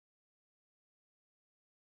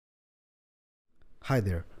Hi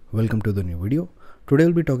there, welcome to the new video. Today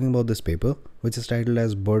we'll be talking about this paper, which is titled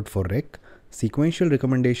as BERT4Rec, Sequential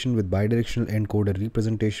Recommendation with Bidirectional Encoder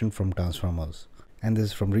Representation from Transformers. And this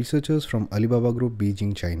is from researchers from Alibaba Group,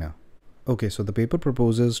 Beijing, China. Okay, so the paper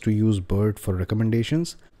proposes to use BERT for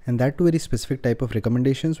recommendations, and that to very specific type of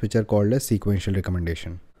recommendations which are called as sequential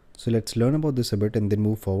recommendation. So let's learn about this a bit and then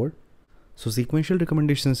move forward. So sequential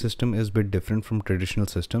recommendation system is a bit different from traditional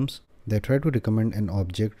systems. They try to recommend an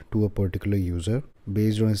object to a particular user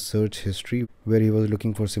based on his search history where he was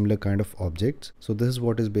looking for similar kind of objects. So this is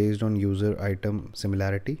what is based on user item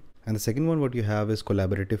similarity. And the second one what you have is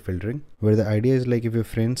collaborative filtering, where the idea is like if your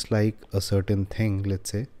friends like a certain thing, let's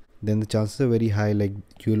say, then the chances are very high like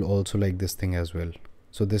you'll also like this thing as well.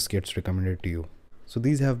 So this gets recommended to you. So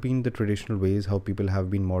these have been the traditional ways how people have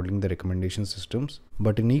been modeling the recommendation systems.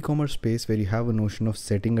 But in e-commerce space where you have a notion of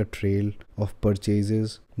setting a trail of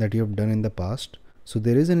purchases that you have done in the past, so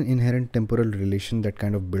there is an inherent temporal relation that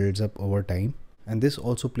kind of builds up over time. And this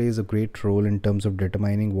also plays a great role in terms of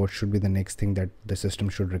determining what should be the next thing that the system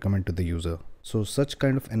should recommend to the user. So such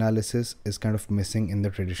kind of analysis is kind of missing in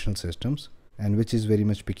the traditional systems, and which is very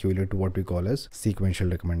much peculiar to what we call as sequential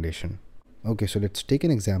recommendation. Okay, so let's take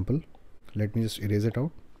an example. Let me just erase it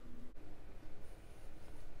out.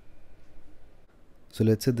 So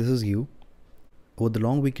let's say this is you. Over the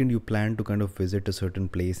long weekend you plan to kind of visit a certain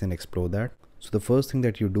place and explore that. So the first thing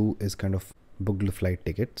that you do is kind of book the flight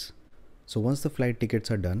tickets. So once the flight tickets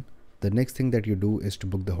are done, the next thing that you do is to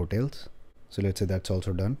book the hotels. So let's say that's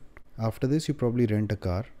also done. After this you probably rent a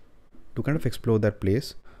car to kind of explore that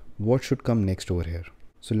place. What should come next over here?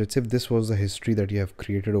 So let's say if this was the history that you have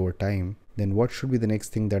created over time, then what should be the next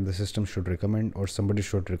thing that the system should recommend or somebody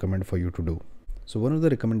should recommend for you to do? So one of the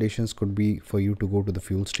recommendations could be for you to go to the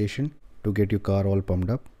fuel station to get your car all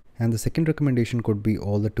pumped up. And the second recommendation could be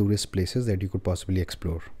all the tourist places that you could possibly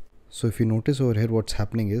explore. So if you notice over here, what's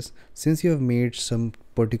happening is, since you have made some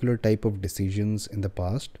particular type of decisions in the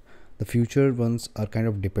past, the future ones are kind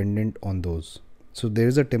of dependent on those. So there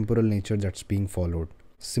is a temporal nature that's being followed.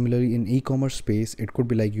 Similarly, in e-commerce space, it could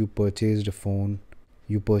be like you purchased a phone,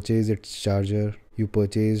 you purchased its charger, you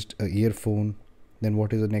purchased an earphone, then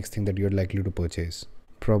what is the next thing that you're likely to purchase?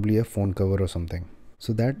 Probably a phone cover or something.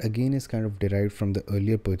 So that again is kind of derived from the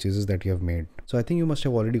earlier purchases that you have made. So I think you must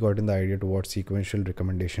have already gotten the idea to what sequential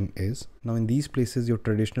recommendation is. Now in these places, your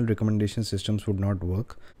traditional recommendation systems would not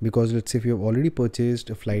work, because let's say if you have already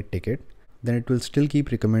purchased a flight ticket, then it will still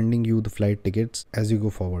keep recommending you the flight tickets as you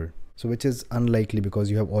go forward. So which is unlikely because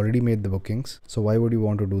you have already made the bookings. So why would you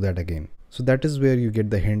want to do that again? So that is where you get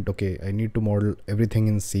the hint, okay, I need to model everything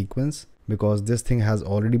in sequence because this thing has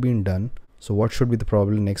already been done. So what should be the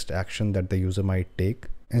probable next action that the user might take,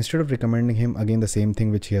 instead of recommending him again the same thing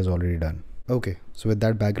which he has already done. Okay, so with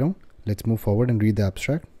that background, let's move forward and read the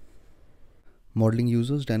abstract. Modeling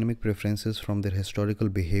users' dynamic preferences from their historical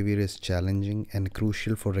behavior is challenging and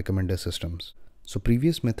crucial for recommender systems. So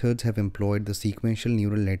previous methods have employed the sequential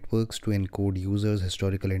neural networks to encode users'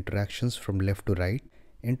 historical interactions from left to right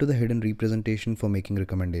into the hidden representation for making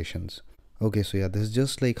recommendations. Okay, so yeah, this is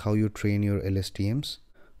just like how you train your LSTMs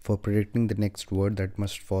for predicting the next word that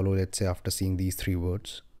must follow, let's say after seeing these three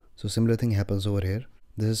words. So similar thing happens over here.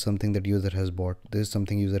 This is something that user has bought. This is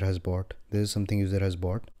something user has bought. This is something user has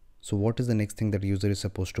bought. So what is the next thing that user is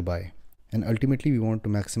supposed to buy? And ultimately we want to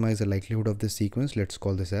maximize the likelihood of this sequence. Let's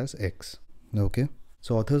call this as X. Okay.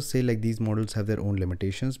 So authors say like these models have their own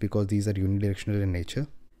limitations because these are unidirectional in nature.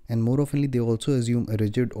 And more oftenly, they also assume a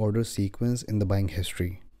rigid order sequence in the buying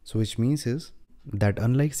history. So which means is that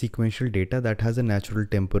unlike sequential data that has a natural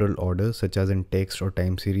temporal order such as in text or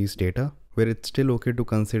time series data, where it's still okay to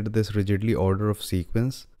consider this rigidly order of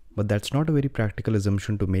sequence, but that's not a very practical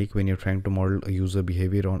assumption to make when you're trying to model a user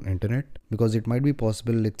behavior on internet, because it might be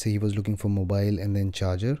possible, let's say he was looking for mobile and then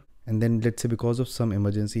charger, and then let's say because of some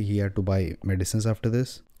emergency he had to buy medicines after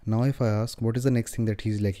this. Now if I ask what is the next thing that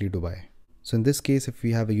he's likely to buy? So in this case, if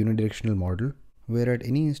we have a unidirectional model where at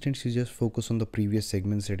any instance you just focus on the previous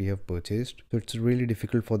segments that you have purchased, so it's really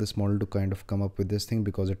difficult for this model to kind of come up with this thing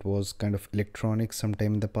because it was kind of electronics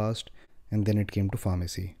sometime in the past and then it came to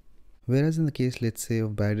pharmacy. Whereas in the case, let's say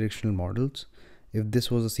of bidirectional models, if this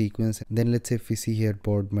was a sequence, then let's say if we see he had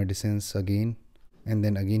bought medicines again and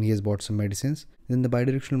then again he has bought some medicines, then the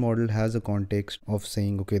bidirectional model has a context of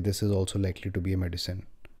saying, okay, this is also likely to be a medicine.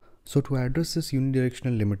 So to address this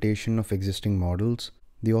unidirectional limitation of existing models,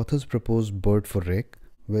 the authors propose BERT4Rec,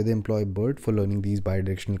 where they employ BERT for learning these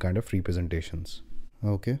bidirectional kind of representations.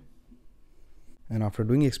 Okay. And after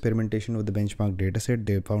doing experimentation with the benchmark dataset,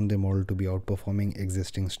 they found their model to be outperforming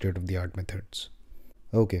existing state-of-the-art methods.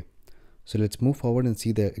 Okay, so let's move forward and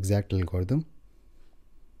see the exact algorithm.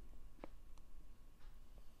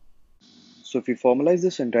 So if we formalize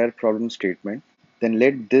this entire problem statement, then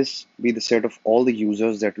let this be the set of all the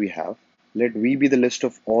users that we have. Let V be the list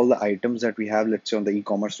of all the items that we have, let's say on the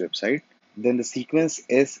e-commerce website. Then the sequence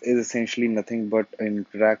S is essentially nothing but an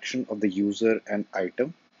interaction of the user and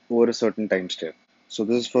item over a certain time step. So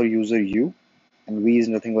this is for user U, and V is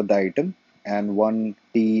nothing but the item, and 1,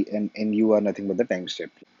 T, and NU are nothing but the time step.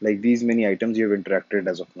 Like these many items you have interacted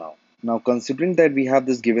as of now. Now, considering that we have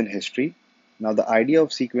this given history, now the idea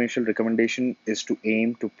of sequential recommendation is to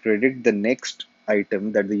aim to predict the next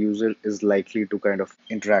item that the user is likely to kind of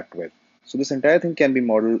interact with. So this entire thing can be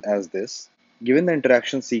modeled as this. Given the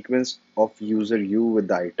interaction sequence of user U with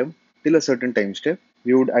the item till a certain time step,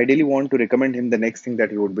 we would ideally want to recommend him the next thing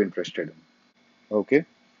that he would be interested in. Okay.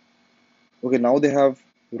 Okay, now they have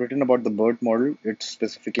written about the BERT model, its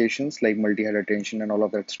specifications like multi-head attention and all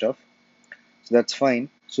of that stuff. So that's fine.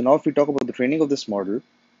 So now if we talk about the training of this model,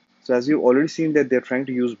 so as you've already seen that they're trying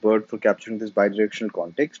to use BERT for capturing this bidirectional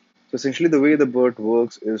context. So essentially the way the BERT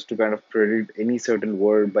works is to kind of predict any certain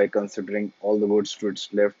word by considering all the words to its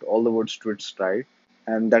left, all the words to its right.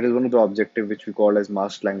 And that is one of the objectives which we call as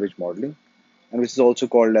masked language modeling, and which is also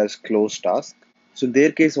called as Cloze task. So in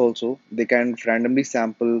their case also, they can randomly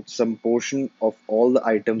sample some portion of all the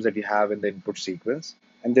items that you have in the input sequence,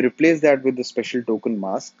 and they replace that with the special token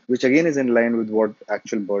mask, which again is in line with what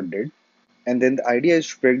actual BERT did. And then the idea is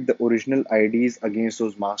to predict the original IDs against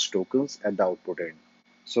those masked tokens at the output end.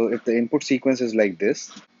 So if the input sequence is like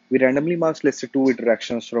this, we randomly mask let's say 2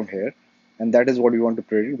 interactions from here, and that is what we want to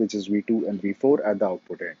predict, which is V2 and V4 at the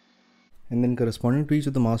output end. And then corresponding to each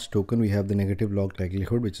of the masked token, we have the negative log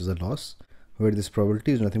likelihood, which is a loss, where this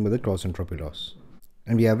probability is nothing but the cross entropy loss.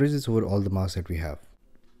 And we average this over all the masks that we have.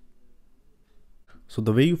 So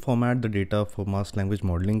the way you format the data for masked language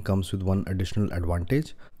modeling comes with one additional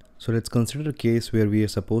advantage. So let's consider a case where we are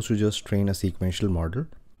supposed to just train a sequential model.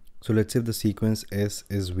 So let's say if the sequence S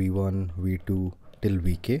is V1, V2 till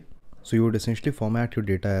Vk. So you would essentially format your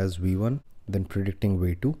data as V1, then predicting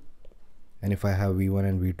V2. And if I have V1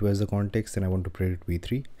 and V2 as the context, then I want to predict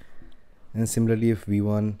V3. And similarly, if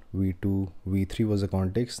V1, V2, V3 was the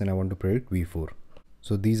context, then I want to predict V4.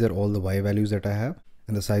 So these are all the Y values that I have,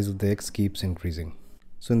 and the size of the X keeps increasing.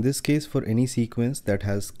 So in this case, for any sequence that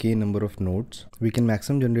has k number of nodes, we can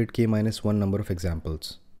maximum generate k minus 1 number of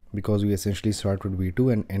examples, because we essentially start with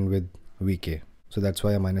V2 and end with Vk. So that's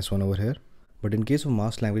why a minus 1 over here. But in case of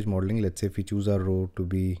masked language modeling, let's say if we choose our row to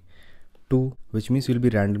be 2, which means we'll be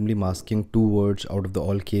randomly masking 2 words out of the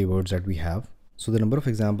all k words that we have. So the number of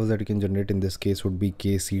examples that you can generate in this case would be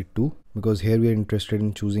kc2, because here we are interested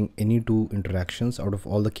in choosing any 2 interactions out of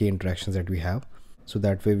all the k interactions that we have. So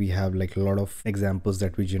that way we have like a lot of examples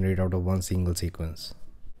that we generate out of one single sequence.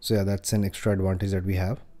 So yeah, that's an extra advantage that we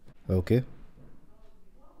have. Okay.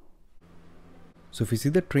 So if you see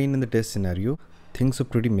the train and the test scenario, things are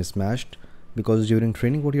pretty mismatched, because during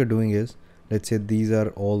training what you're doing is, let's say these are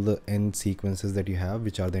all the n sequences that you have,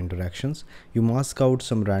 which are the interactions. You mask out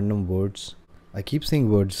some random words. I keep saying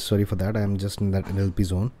words, sorry for that, I am just in that NLP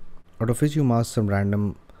zone. Out of which you mask some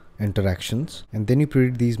random interactions, and then you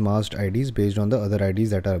predict these masked IDs based on the other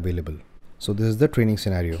IDs that are available. So this is the training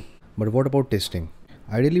scenario. But what about testing?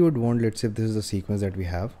 Ideally we would want, let's say if this is the sequence that we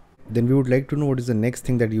have, then we would like to know what is the next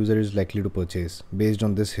thing that user is likely to purchase based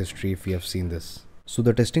on this history if we have seen this. So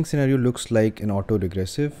the testing scenario looks like an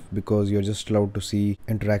auto-regressive, because you're just allowed to see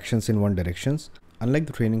interactions in one directions, unlike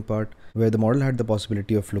the training part where the model had the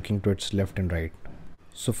possibility of looking to its left and right.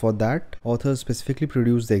 So for that, authors specifically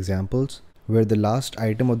produced the examples where the last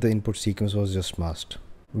item of the input sequence was just masked,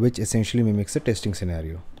 which essentially mimics the testing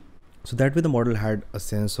scenario. So that way the model had a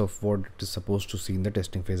sense of what it is supposed to see in the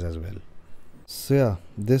testing phase as well. So yeah,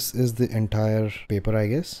 this is the entire paper, I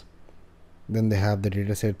guess. Then they have the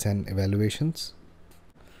datasets and evaluations.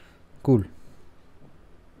 Cool.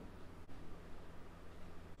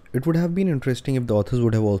 It would have been interesting if the authors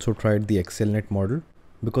would have also tried the AccelNet model,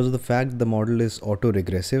 because of the fact the model is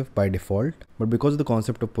auto-regressive by default, but because of the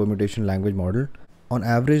concept of permutation language model, on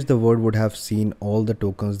average the word would have seen all the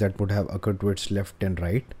tokens that would have occurred to its left and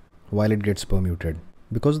right while it gets permuted.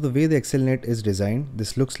 Because of the way the AccelNet is designed,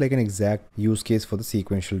 this looks like an exact use case for the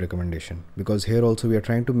sequential recommendation, because here also we are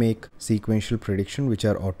trying to make sequential prediction which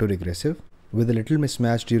are auto-regressive with a little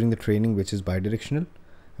mismatch during the training, which is bidirectional.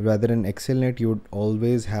 Rather in AccelNet, you would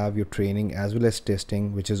always have your training as well as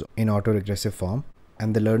testing, which is in auto-regressive form,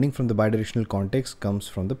 and the learning from the bidirectional context comes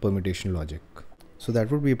from the permutation logic. So that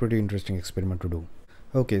would be a pretty interesting experiment to do.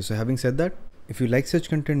 Okay, so having said that, if you like such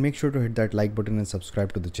content, make sure to hit that like button and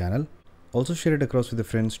subscribe to the channel. Also share it across with your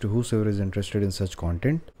friends to whosoever is interested in such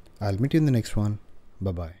content. I'll meet you in the next one.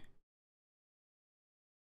 Bye bye.